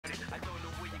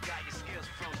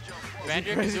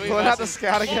Banjo, Crazy Kazooie pulling out the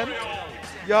scout again.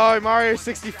 Yo, Mario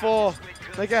 64.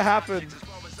 Make it happen.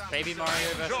 Baby Mario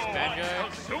versus Banjo.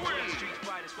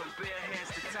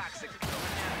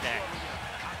 Okay.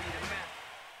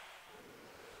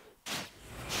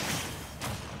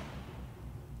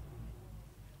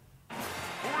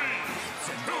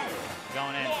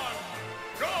 Going in.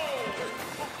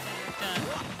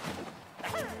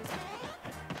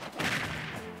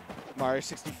 Mario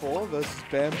 64 versus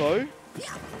Banjo.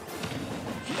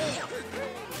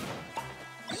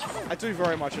 I do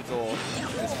very much adore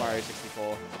this Mario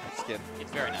 64 skin.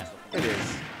 It's very nice. It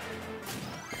is.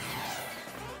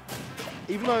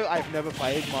 Even though I've never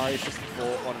played Mario 64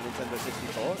 on Nintendo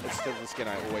 64, it's still the skin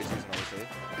I always use when I see.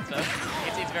 So,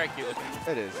 it's very cute looking.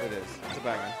 It is, it is. It's a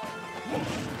banger.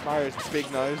 Mario's big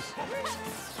nose.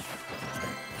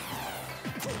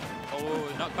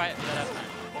 Oh, not quite that up.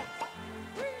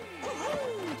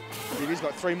 Vivi's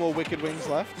got 3 more Wicked Wings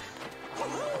left.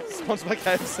 Sponsored by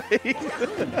KFC.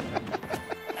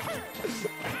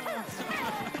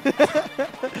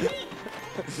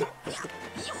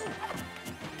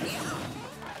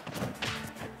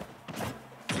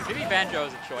 Vivi Banjo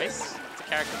is a choice. It's a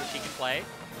character that she can play.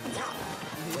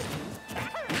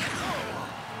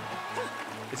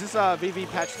 Is this Vivi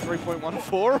patch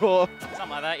 3.14 or? Something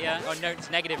like that, yeah. Oh no, it's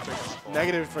negative 3.4.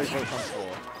 Negative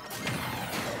 3.14.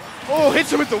 Oh, hits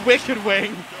her with the Wicked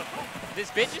Wing. This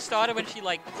bit just started when she,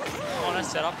 like, on a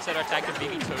setup, set her attack to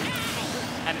Vivi 2.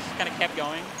 And it just kind of kept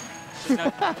going. Just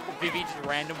no, Vivi just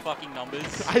random fucking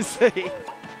numbers. I see.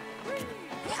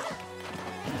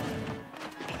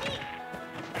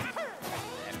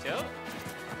 F2.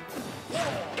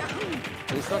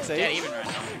 Please not see. Dead even right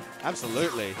now.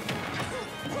 Absolutely.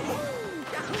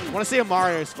 Want to see a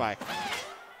Mario spike.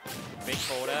 Big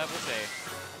forward air, we'll see.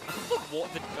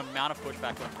 The amount of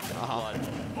pushback on blood.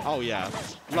 Oh yeah,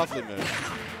 lovely move.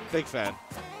 Big fan.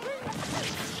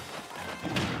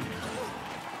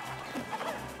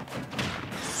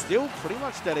 Still pretty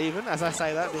much dead even. As I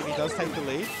say that, Vivi does take the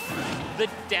lead. The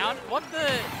down, what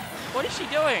is she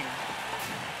doing?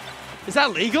 Is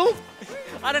that legal?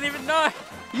 I don't even know. Are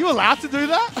you allowed to do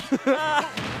that?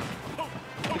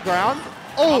 The ground.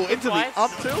 Oh, into twice. the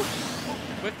up tilt.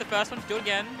 With the first one, do it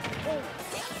again.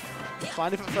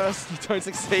 Fine if at first you don't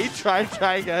succeed. Try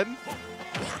again.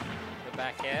 The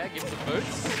back air, give the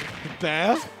boots.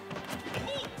 Bear.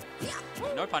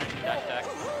 No punish dash attack.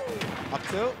 Up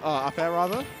tilt. Up air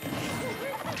rather.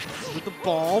 With the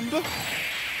bomb.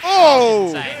 Oh!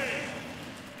 Insane.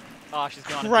 Oh, she's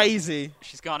gone. Crazy.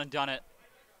 She's gone and done it.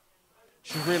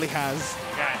 She really has.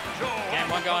 Okay. Game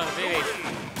 1 going to Vivi.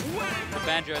 The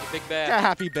Banjo, the big bear. Look how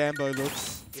happy Bambo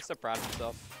looks. He's so proud of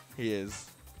himself. He is.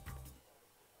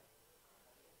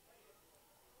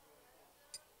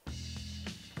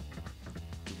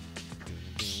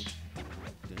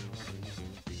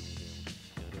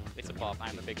 It's a pop.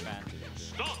 I'm a big fan.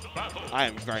 I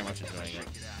am very much enjoying it.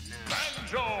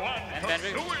 And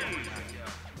Banjo.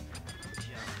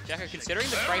 Jacko, considering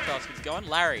the Kratos, he's going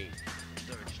Larry.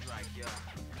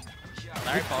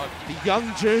 Larry Fogg. The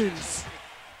young Junes.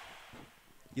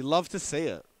 You love to see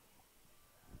it.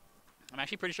 I'm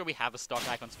actually pretty sure we have a stock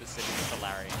icon specifically for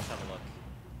Larry. Let's have a look.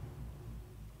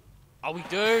 Oh, we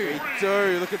do. We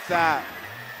do. Look at that.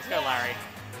 Let's go, Larry.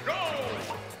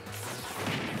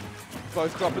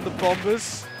 Both dropping the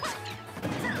bombers.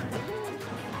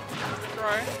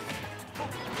 Throw.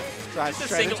 Tries Just a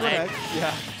straight single into an egg. egg.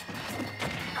 Yeah.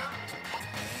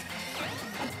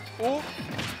 Oh.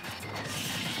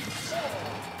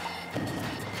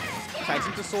 Takes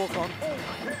him to Sorcon.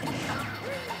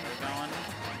 Going.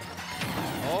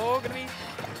 Oh, gonna be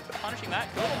punishing that.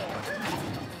 Good.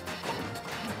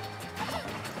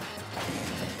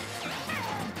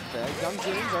 There, young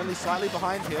Junes only slightly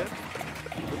behind here.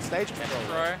 With stage control.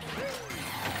 Throw.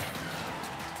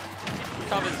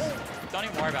 Covers. Don't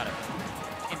even worry about it.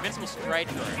 Invincible straight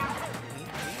through.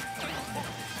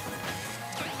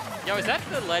 Yo, is that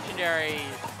the legendary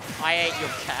I ate your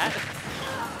cat?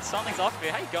 Something's off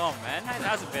here. How you going, man?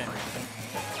 How's it been?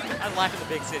 How's life in the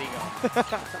big city going?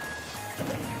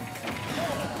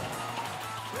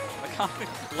 I can't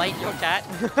late your cat.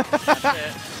 That's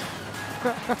it.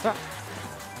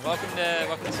 Welcome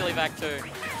to SillyVac 2.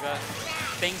 We've got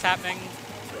things happening.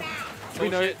 We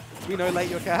know late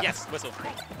your cat. Yes, whistle.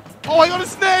 Oh, I got a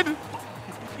sned!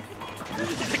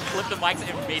 Just clip the mics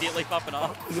immediately popping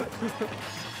off.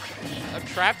 A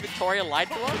trap Victoria lied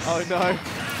to us? Oh no.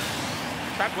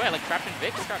 Trapped where? Like trapped in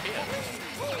Vic or trapped here?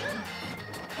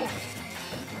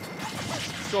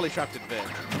 Surely trapped in Vic.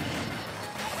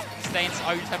 Stay in,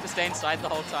 oh, you just have to stay inside the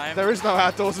whole time? There is no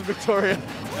outdoors in Victoria.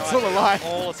 No, It's all a lie.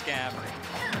 All a scam.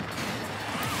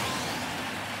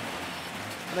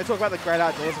 When they talk about the great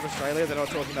outdoors of Australia, they're not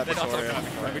talking about Victoria.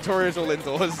 Victoria's all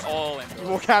indoors. All indoors. You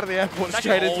walk out of the airport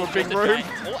straight into a big room.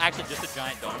 Actually, just a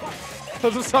giant dome.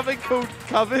 There's something called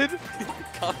covered.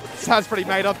 Sounds pretty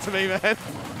made up to me, man.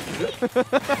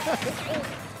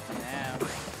 Damn.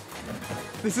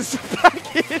 This is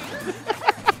back in.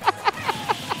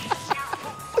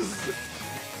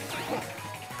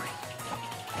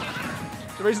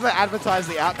 The reason they advertise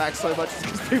the Outback so much is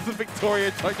because people in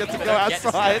Victoria don't get to go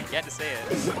outside. Get to see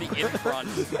it. Be in front.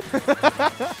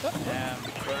 Damn,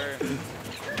 true.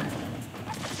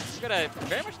 We've got a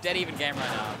very much dead even game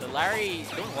right now. The Larry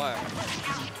doing work.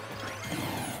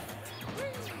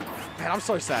 Man, I'm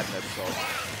so sad in this goal.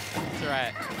 It's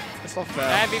alright. It's not fair.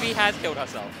 And Vivi has killed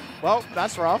herself. Well,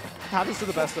 that's rough. Happens to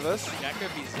the best of us. That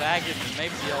could be zagging,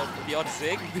 maybe the odd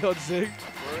zig. The odd zig.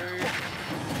 True.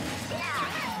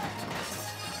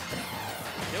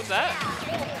 Kills that.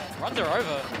 Runs her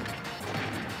over.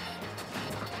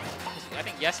 I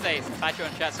think yesterday, Taicho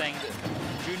in chat saying that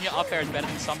junior up air is better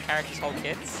than some characters' whole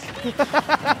kits. The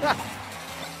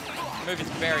move is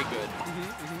very good.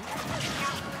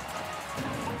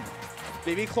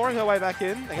 Vivi clawing her way back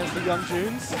in against the young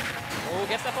Junes. Oh,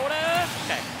 gets that order.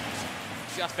 Okay.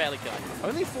 Just barely killed.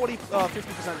 Only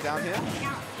 50% down here.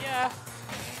 Yeah.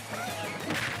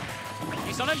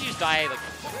 Sometimes you just die like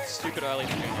stupid early in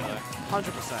the junior though. 100%.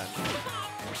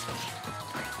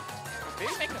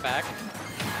 Vivi's making it back.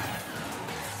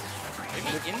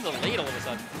 Vivi's in the lead all of a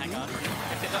sudden. Hang on.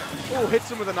 Oh, hits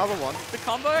him with another one. The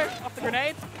combo off the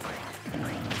grenade.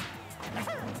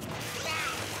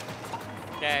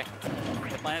 Okay.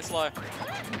 They're playing it slow.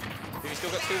 Vivi's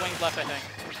still got 2 wings left, I think.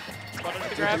 Spotted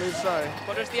the grab. I believe so.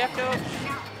 Spotted the F tilt.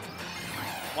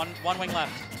 One wing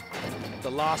left.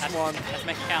 The last one. Let's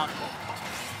make it count.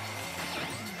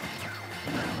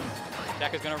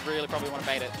 Jack is going to really probably want to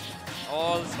bait it.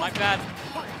 Oh, this might be bad.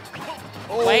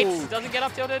 Oh. Waits, doesn't get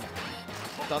up tilted.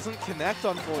 Doesn't connect,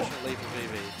 unfortunately, for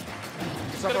Vivi.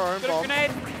 It's up Got our own bomb.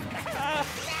 Grenade.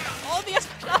 Oh, the S.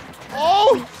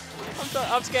 Oh!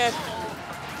 I'm scared.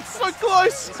 It's so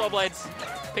close. The Soul Blades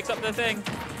picks up the thing.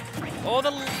 Oh,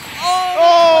 the.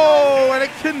 Oh, and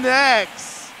it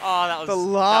connects. Oh, that was the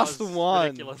last that was one.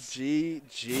 Ridiculous.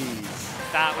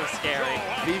 GG's. That was scary.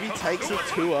 Vivi takes it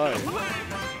 2-0.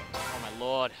 Oh my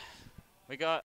lord. We got